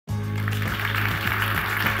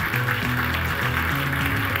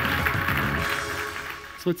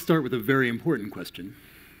So let's start with a very important question.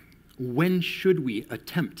 When should we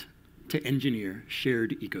attempt to engineer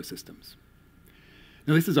shared ecosystems?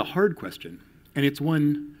 Now, this is a hard question, and it's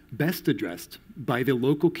one best addressed by the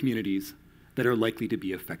local communities that are likely to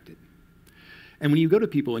be affected. And when you go to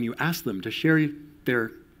people and you ask them to share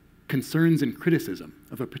their concerns and criticism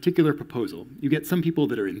of a particular proposal, you get some people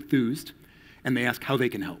that are enthused, and they ask how they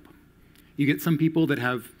can help. You get some people that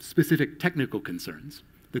have specific technical concerns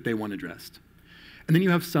that they want addressed. And then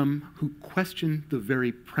you have some who question the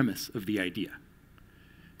very premise of the idea.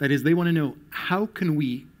 That is, they want to know, how can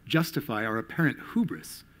we justify our apparent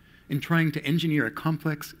hubris in trying to engineer a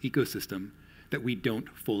complex ecosystem that we don't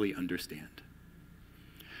fully understand?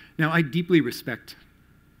 Now, I deeply respect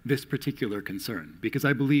this particular concern because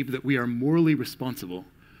I believe that we are morally responsible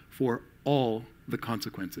for all the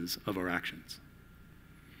consequences of our actions.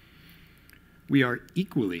 We are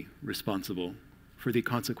equally responsible for the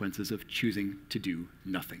consequences of choosing to do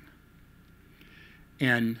nothing.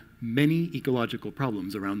 And many ecological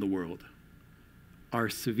problems around the world are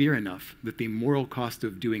severe enough that the moral cost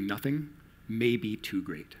of doing nothing may be too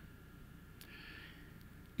great.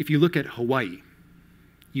 If you look at Hawaii,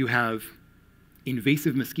 you have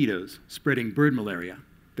invasive mosquitoes spreading bird malaria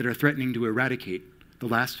that are threatening to eradicate the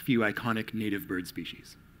last few iconic native bird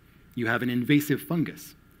species. You have an invasive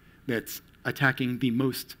fungus that's attacking the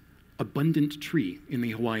most abundant tree in the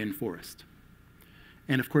Hawaiian forest.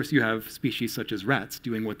 And of course, you have species such as rats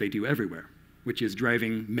doing what they do everywhere, which is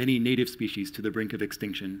driving many native species to the brink of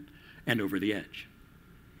extinction and over the edge.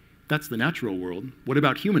 That's the natural world. What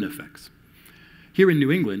about human effects? Here in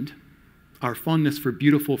New England, our fondness for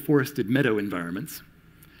beautiful forested meadow environments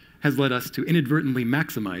has led us to inadvertently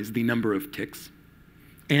maximize the number of ticks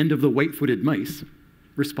and of the white-footed mice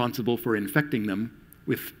responsible for infecting them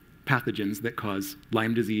with pathogens that cause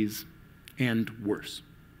Lyme disease and worse.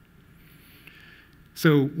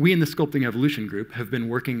 So we in the Sculpting Evolution group have been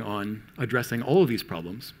working on addressing all of these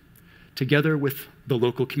problems together with the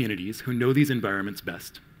local communities who know these environments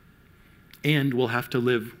best and will have to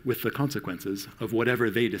live with the consequences of whatever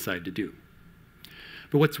they decide to do.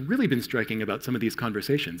 But what's really been striking about some of these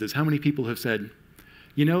conversations is how many people have said,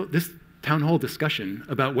 you know, this town hall discussion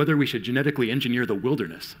about whether we should genetically engineer the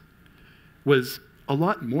wilderness was a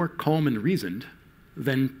lot more calm and reasoned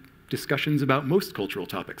than discussions about most cultural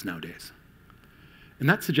topics nowadays. And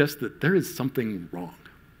that suggests that there is something wrong.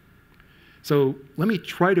 So let me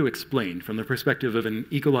try to explain from the perspective of an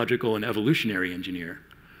ecological and evolutionary engineer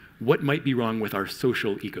what might be wrong with our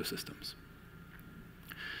social ecosystems.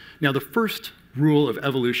 Now, the first rule of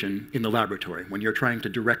evolution in the laboratory, when you're trying to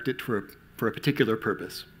direct it for a particular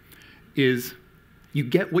purpose, is you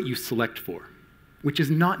get what you select for, which is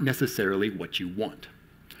not necessarily what you want.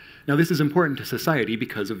 Now, this is important to society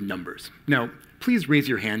because of numbers. Now, please raise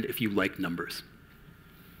your hand if you like numbers.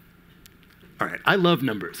 All right, I love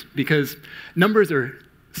numbers because numbers are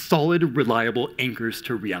solid, reliable anchors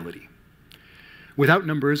to reality. Without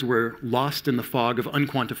numbers, we're lost in the fog of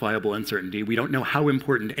unquantifiable uncertainty. We don't know how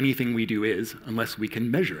important anything we do is unless we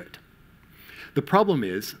can measure it. The problem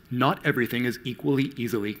is, not everything is equally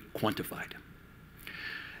easily quantified.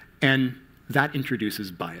 And that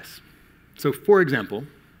introduces bias. So, for example,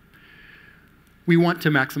 we want to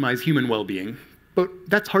maximize human well-being, but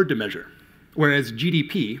that's hard to measure, whereas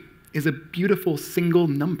GDP is a beautiful single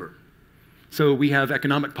number. So we have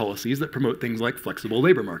economic policies that promote things like flexible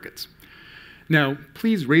labor markets. Now,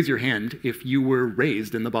 please raise your hand if you were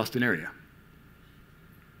raised in the Boston area.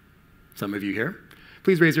 Some of you here.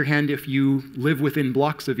 Please raise your hand if you live within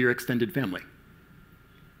blocks of your extended family.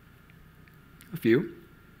 A few.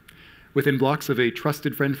 Within blocks of a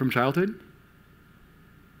trusted friend from childhood?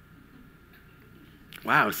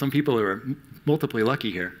 Wow, some people are multiply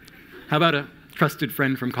lucky here. How about a trusted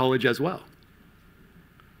friend from college as well?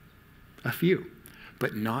 A few,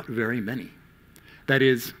 but not very many. That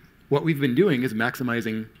is, what we've been doing is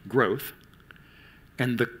maximizing growth,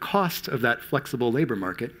 and the cost of that flexible labor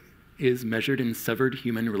market is measured in severed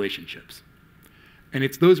human relationships. And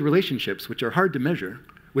it's those relationships, which are hard to measure,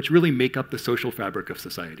 which really make up the social fabric of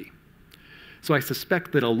society. So I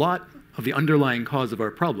suspect that a lot of the underlying cause of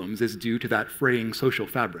our problems is due to that fraying social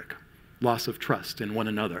fabric, loss of trust in one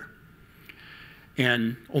another.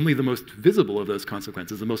 And only the most visible of those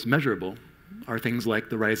consequences, the most measurable, are things like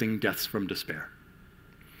the rising deaths from despair.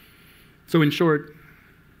 So in short,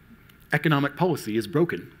 economic policy is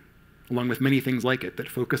broken, along with many things like it that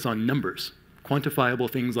focus on numbers,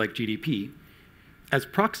 quantifiable things like GDP, as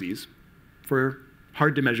proxies for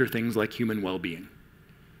hard-to-measure things like human well-being.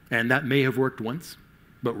 And that may have worked once,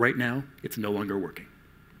 but right now, it's no longer working.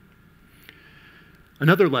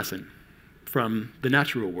 Another lesson from the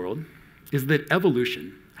natural world is that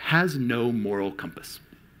evolution has no moral compass.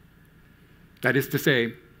 That is to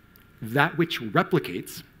say, that which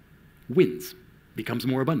replicates wins, becomes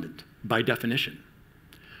more abundant, by definition,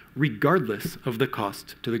 regardless of the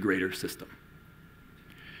cost to the greater system.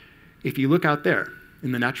 If you look out there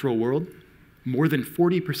in the natural world, more than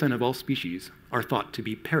 40% of all species are thought to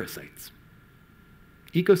be parasites.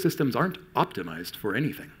 Ecosystems aren't optimized for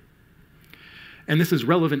anything. And this is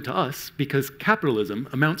relevant to us because capitalism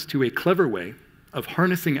amounts to a clever way of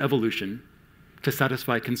harnessing evolution to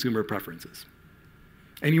satisfy consumer preferences.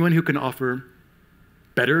 Anyone who can offer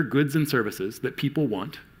better goods and services that people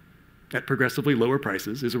want at progressively lower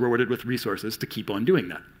prices is rewarded with resources to keep on doing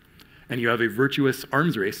that. And you have a virtuous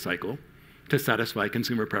arms race cycle to satisfy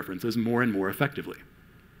consumer preferences more and more effectively.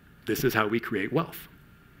 This is how we create wealth.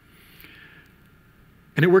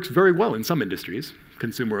 And it works very well in some industries,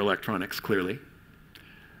 consumer electronics clearly,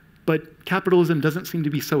 but capitalism doesn't seem to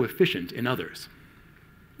be so efficient in others.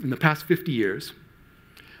 In the past 50 years,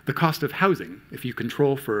 the cost of housing, if you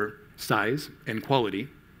control for size and quality,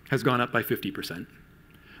 has gone up by 50%.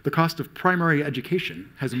 The cost of primary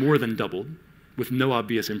education has more than doubled, with no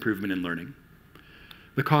obvious improvement in learning.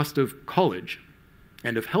 The cost of college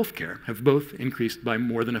and of healthcare have both increased by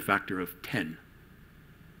more than a factor of 10.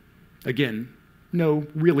 Again, no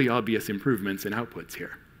really obvious improvements in outputs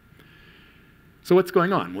here. So what's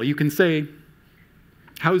going on? Well, you can say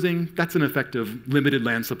housing, that's an effect of limited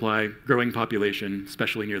land supply, growing population,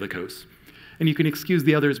 especially near the coast. And you can excuse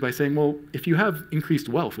the others by saying, well, if you have increased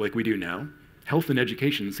wealth like we do now, health and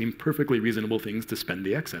education seem perfectly reasonable things to spend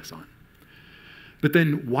the excess on. But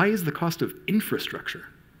then why is the cost of infrastructure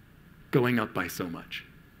going up by so much?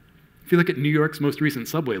 If you look at New York's most recent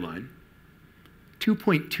subway line,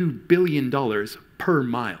 $2.2 billion per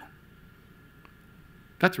mile.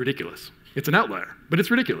 That's ridiculous. It's an outlier, but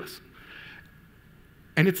it's ridiculous.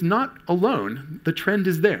 And it's not alone. The trend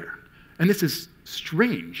is there. And this is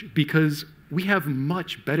strange because we have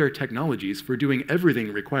much better technologies for doing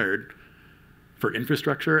everything required for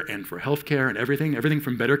infrastructure and for healthcare and everything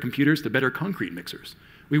from better computers to better concrete mixers.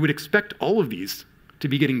 We would expect all of these to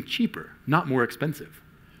be getting cheaper, not more expensive.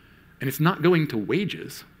 And it's not going to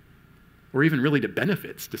wages or even really to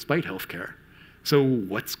benefits despite healthcare. So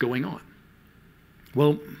what's going on?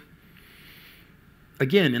 Well,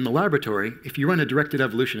 again, in the laboratory, if you run a directed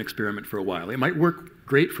evolution experiment for a while, it might work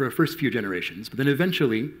great for the first few generations, but then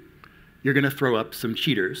eventually you're going to throw up some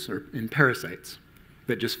cheaters and parasites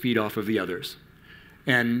that just feed off of the others.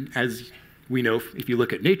 And as we know, if you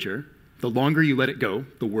look at nature, the longer you let it go,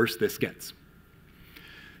 the worse this gets.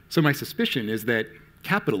 So my suspicion is that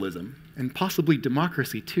capitalism, and possibly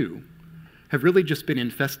democracy too, have really just been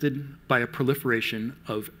infested by a proliferation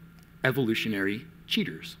of evolutionary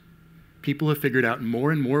cheaters. People have figured out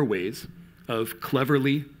more and more ways of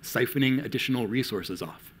cleverly siphoning additional resources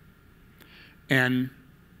off. And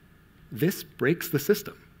this breaks the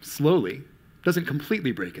system slowly. Doesn't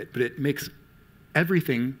completely break it, but it makes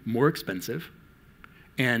everything more expensive,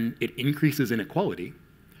 and it increases inequality.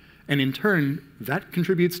 And in turn, that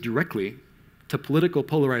contributes directly to political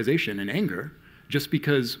polarization and anger, just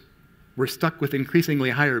because we're stuck with increasingly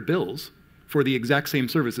higher bills for the exact same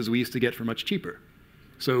services we used to get for much cheaper.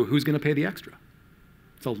 So who's going to pay the extra?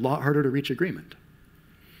 It's a lot harder to reach agreement.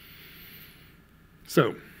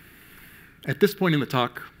 So, at this point in the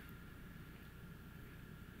talk,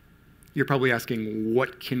 you're probably asking,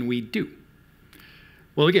 what can we do?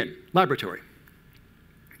 Well, again, laboratory.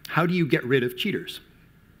 How do you get rid of cheaters?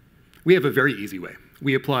 We have a very easy way.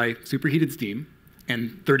 We apply superheated steam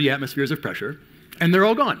and 30 atmospheres of pressure, and they're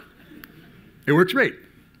all gone. It works great.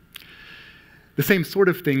 The same sort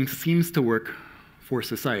of thing seems to work for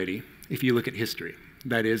society if you look at history.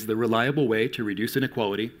 That is, the reliable way to reduce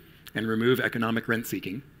inequality and remove economic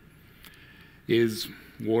rent-seeking is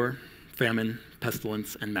war, famine,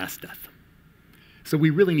 pestilence, and mass death. So we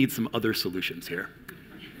really need some other solutions here.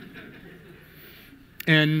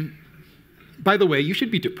 And by the way, you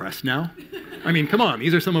should be depressed now. I mean, come on,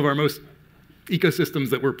 these are some of our most ecosystems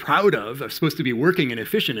that we're proud of, are supposed to be working in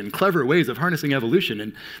efficient and clever ways of harnessing evolution,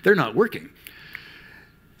 and they're not working.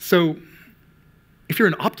 So if you're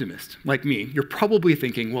an optimist like me, you're probably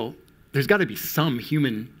thinking, well, there's got to be some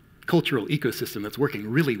human cultural ecosystem that's working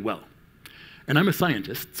really well. And I'm a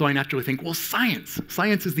scientist, so I naturally think, well, science.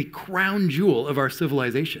 Science is the crown jewel of our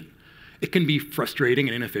civilization. It can be frustrating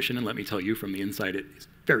and inefficient, and let me tell you, from the inside, it is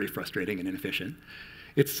very frustrating and inefficient.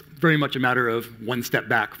 It's very much a matter of one step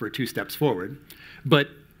back for two steps forward, but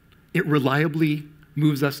it reliably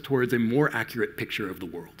moves us towards a more accurate picture of the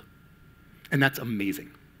world. And that's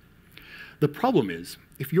amazing. The problem is,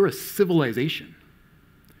 if you're a civilization,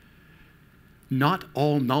 not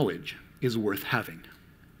all knowledge is worth having,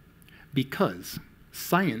 because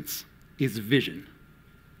science is vision,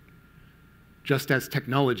 just as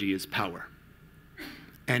technology is power.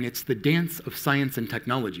 And it's the dance of science and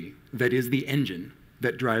technology that is the engine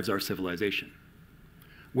that drives our civilization.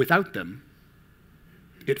 Without them,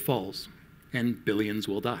 it falls, and billions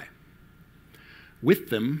will die. With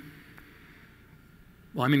them,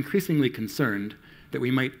 well, I'm increasingly concerned that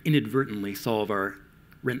we might inadvertently solve our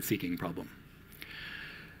rent-seeking problem.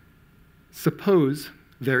 Suppose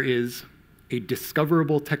there is a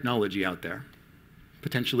discoverable technology out there,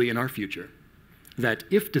 potentially in our future, that,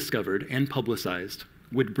 if discovered and publicized,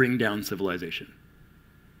 would bring down civilization.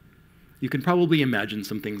 You can probably imagine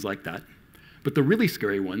some things like that, but the really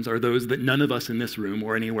scary ones are those that none of us in this room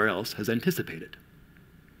or anywhere else has anticipated.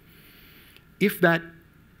 If that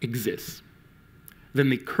exists, then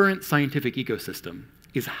the current scientific ecosystem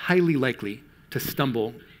is highly likely to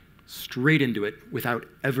stumble straight into it without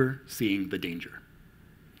ever seeing the danger.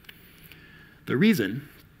 The reason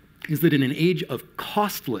is that in an age of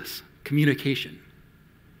costless communication,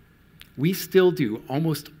 we still do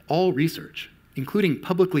almost all research, including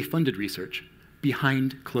publicly funded research,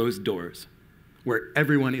 behind closed doors, where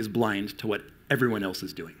everyone is blind to what everyone else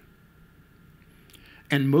is doing.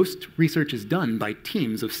 And most research is done by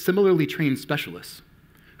teams of similarly trained specialists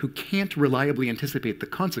who can't reliably anticipate the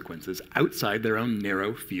consequences outside their own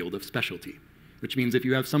narrow field of specialty, which means if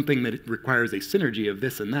you have something that requires a synergy of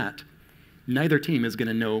this and that, neither team is going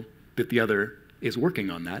to know that the other is working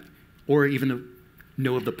on that, or even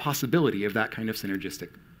know of the possibility of that kind of synergistic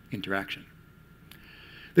interaction.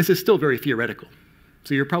 This is still very theoretical,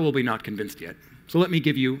 so you're probably not convinced yet. So let me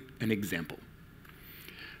give you an example.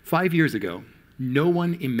 5 years ago, no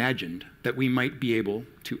one imagined that we might be able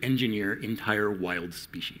to engineer entire wild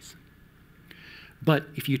species. But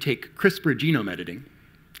if you take CRISPR genome editing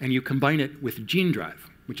and you combine it with gene drive,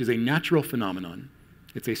 which is a natural phenomenon,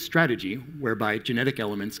 it's a strategy whereby genetic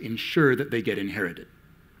elements ensure that they get inherited.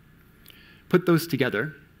 Put those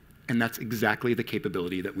together, and that's exactly the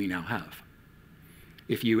capability that we now have.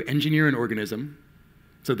 If you engineer an organism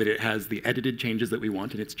so that it has the edited changes that we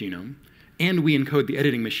want in its genome, and we encode the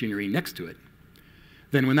editing machinery next to it,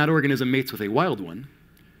 then when that organism mates with a wild one,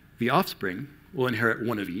 the offspring will inherit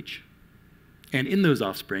one of each, and in those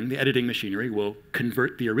offspring, the editing machinery will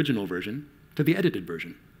convert the original version to the edited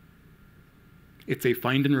version. It's a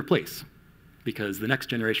find and replace, because the next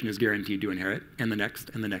generation is guaranteed to inherit, and the next,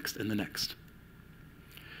 and the next, and the next.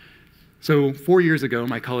 So 4 years ago,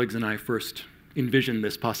 my colleagues and I first envisioned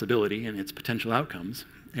this possibility and its potential outcomes,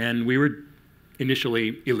 and we were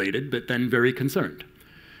initially elated, but then very concerned.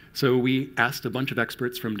 So we asked a bunch of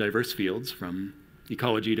experts from diverse fields, from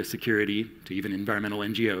ecology to security to even environmental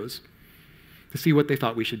NGOs, to see what they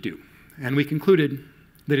thought we should do. And we concluded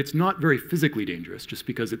that it's not very physically dangerous just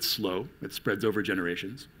because it's slow, it spreads over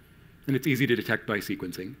generations, and it's easy to detect by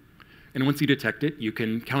sequencing. And once you detect it, you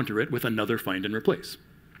can counter it with another find and replace.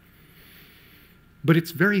 But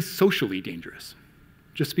it's very socially dangerous,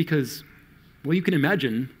 just because, well, you can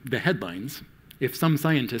imagine the headlines if some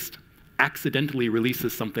scientist accidentally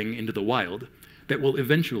releases something into the wild that will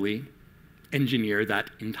eventually engineer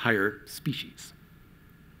that entire species.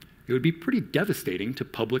 It would be pretty devastating to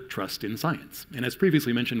public trust in science. And as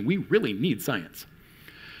previously mentioned, we really need science.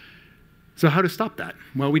 So how to stop that?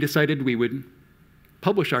 Well, we decided we would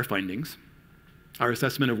publish our findings, our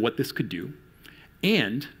assessment of what this could do,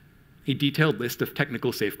 and a detailed list of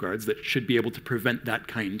technical safeguards that should be able to prevent that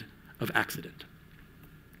kind of accident.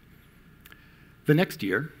 The next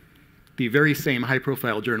year, the very same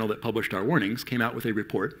high-profile journal that published our warnings came out with a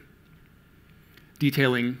report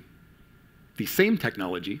detailing the same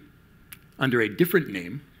technology under a different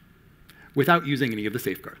name without using any of the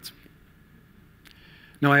safeguards.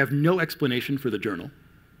 Now, I have no explanation for the journal,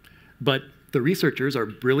 but the researchers are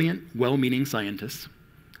brilliant, well-meaning scientists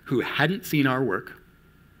who hadn't seen our work,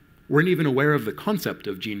 weren't even aware of the concept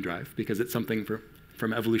of gene drive because it's something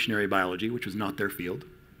from evolutionary biology, which was not their field.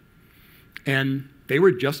 And they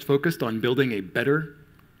were just focused on building a better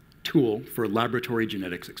tool for laboratory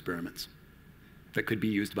genetics experiments that could be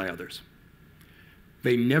used by others.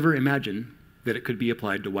 They never imagined that it could be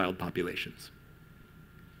applied to wild populations.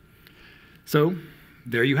 So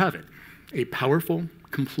there you have it, a powerful,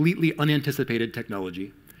 completely unanticipated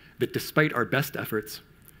technology that, despite our best efforts,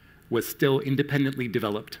 was still independently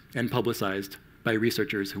developed and publicized by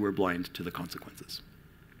researchers who were blind to the consequences.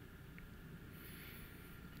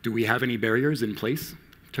 Do we have any barriers in place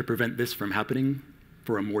to prevent this from happening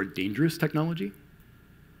for a more dangerous technology?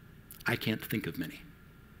 I can't think of many.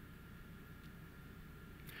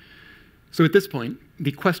 So at this point,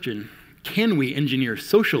 the question, can we engineer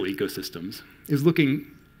social ecosystems, is looking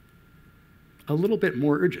a little bit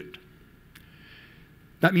more urgent.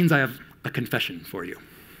 That means I have a confession for you.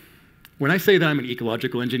 When I say that I'm an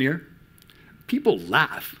ecological engineer, people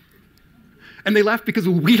laugh. And they laugh because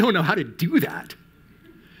we don't know how to do that.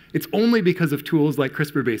 It's only because of tools like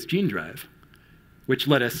CRISPR-based gene drive, which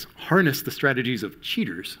let us harness the strategies of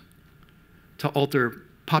cheaters to alter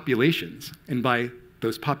populations, and by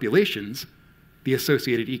those populations, the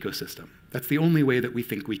associated ecosystem. That's the only way that we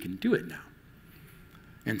think we can do it now,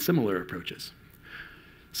 and similar approaches.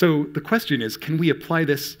 So the question is, can we apply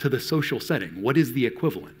this to the social setting? What is the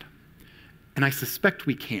equivalent? And I suspect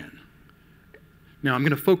we can. Now, I'm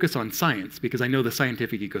going to focus on science because I know the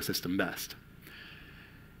scientific ecosystem best.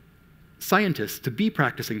 Scientists, to be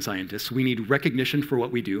practicing scientists, we need recognition for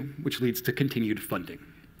what we do, which leads to continued funding.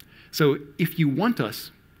 So if you want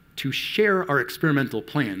us to share our experimental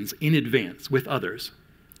plans in advance with others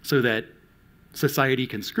so that society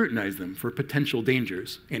can scrutinize them for potential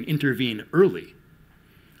dangers and intervene early,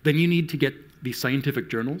 then you need to get the scientific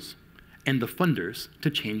journals and the funders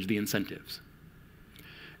to change the incentives.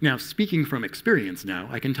 Now, speaking from experience now,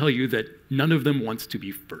 I can tell you that none of them wants to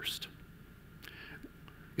be first.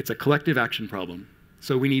 It's a collective action problem,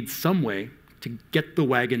 so we need some way to get the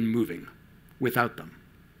wagon moving without them.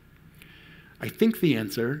 I think the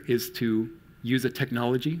answer is to use a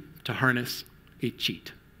technology to harness a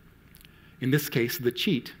cheat. In this case, the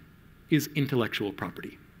cheat is intellectual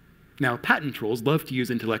property. Now, patent trolls love to use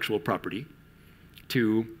intellectual property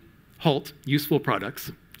to halt useful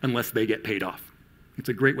products unless they get paid off. It's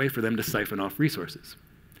a great way for them to siphon off resources.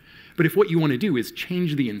 But if what you want to do is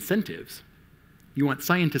change the incentives, you want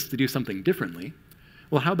scientists to do something differently,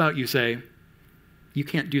 well, how about you say, you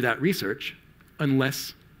can't do that research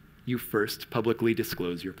unless you first publicly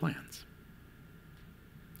disclose your plans.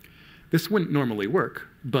 This wouldn't normally work,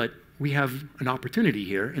 but we have an opportunity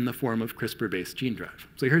here in the form of CRISPR-based gene drive.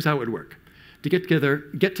 So here's how it would work. To get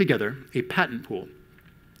together a patent pool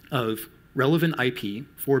of relevant IP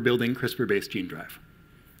for building CRISPR-based gene drive.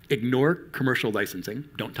 Ignore commercial licensing,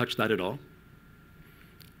 don't touch that at all,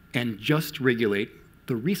 and just regulate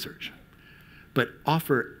the research, but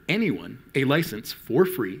offer anyone a license for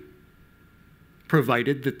free,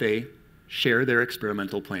 provided that they share their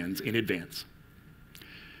experimental plans in advance.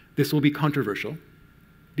 This will be controversial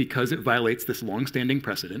because it violates this long-standing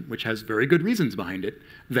precedent, which has very good reasons behind it,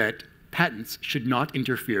 that patents should not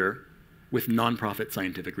interfere with nonprofit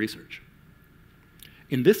scientific research.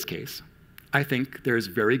 In this case, I think there's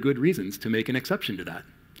very good reasons to make an exception to that.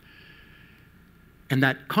 And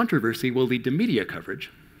that controversy will lead to media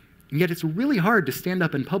coverage, and yet it's really hard to stand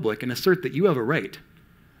up in public and assert that you have a right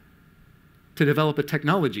to develop a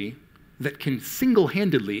technology that can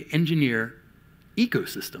single-handedly engineer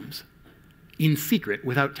ecosystems in secret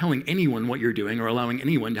without telling anyone what you're doing or allowing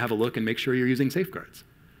anyone to have a look and make sure you're using safeguards.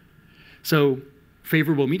 So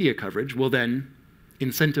favorable media coverage will then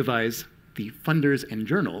incentivize the funders and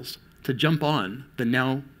journals to jump on the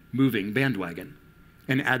now moving bandwagon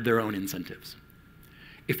and add their own incentives.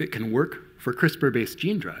 If it can work for CRISPR-based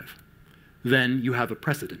gene drive, then you have a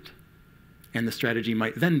precedent. And the strategy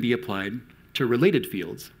might then be applied to related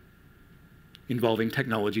fields involving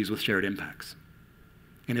technologies with shared impacts.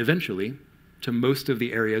 And eventually, to most of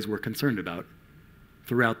the areas we're concerned about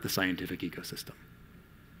throughout the scientific ecosystem.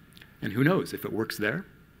 And who knows, if it works there,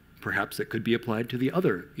 perhaps it could be applied to the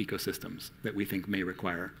other ecosystems that we think may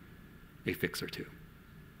require a fix or two.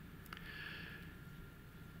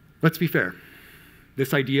 Let's be fair.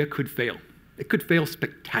 This idea could fail. It could fail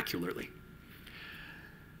spectacularly.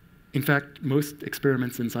 In fact, most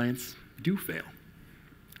experiments in science do fail.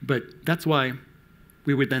 But that's why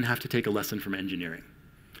we would then have to take a lesson from engineering.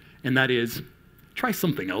 And that is, try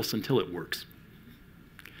something else until it works.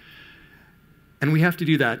 And we have to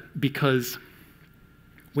do that because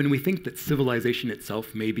when we think that civilization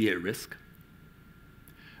itself may be at risk,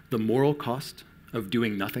 the moral cost of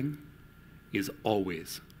doing nothing is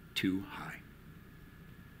always too high.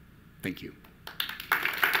 Thank you.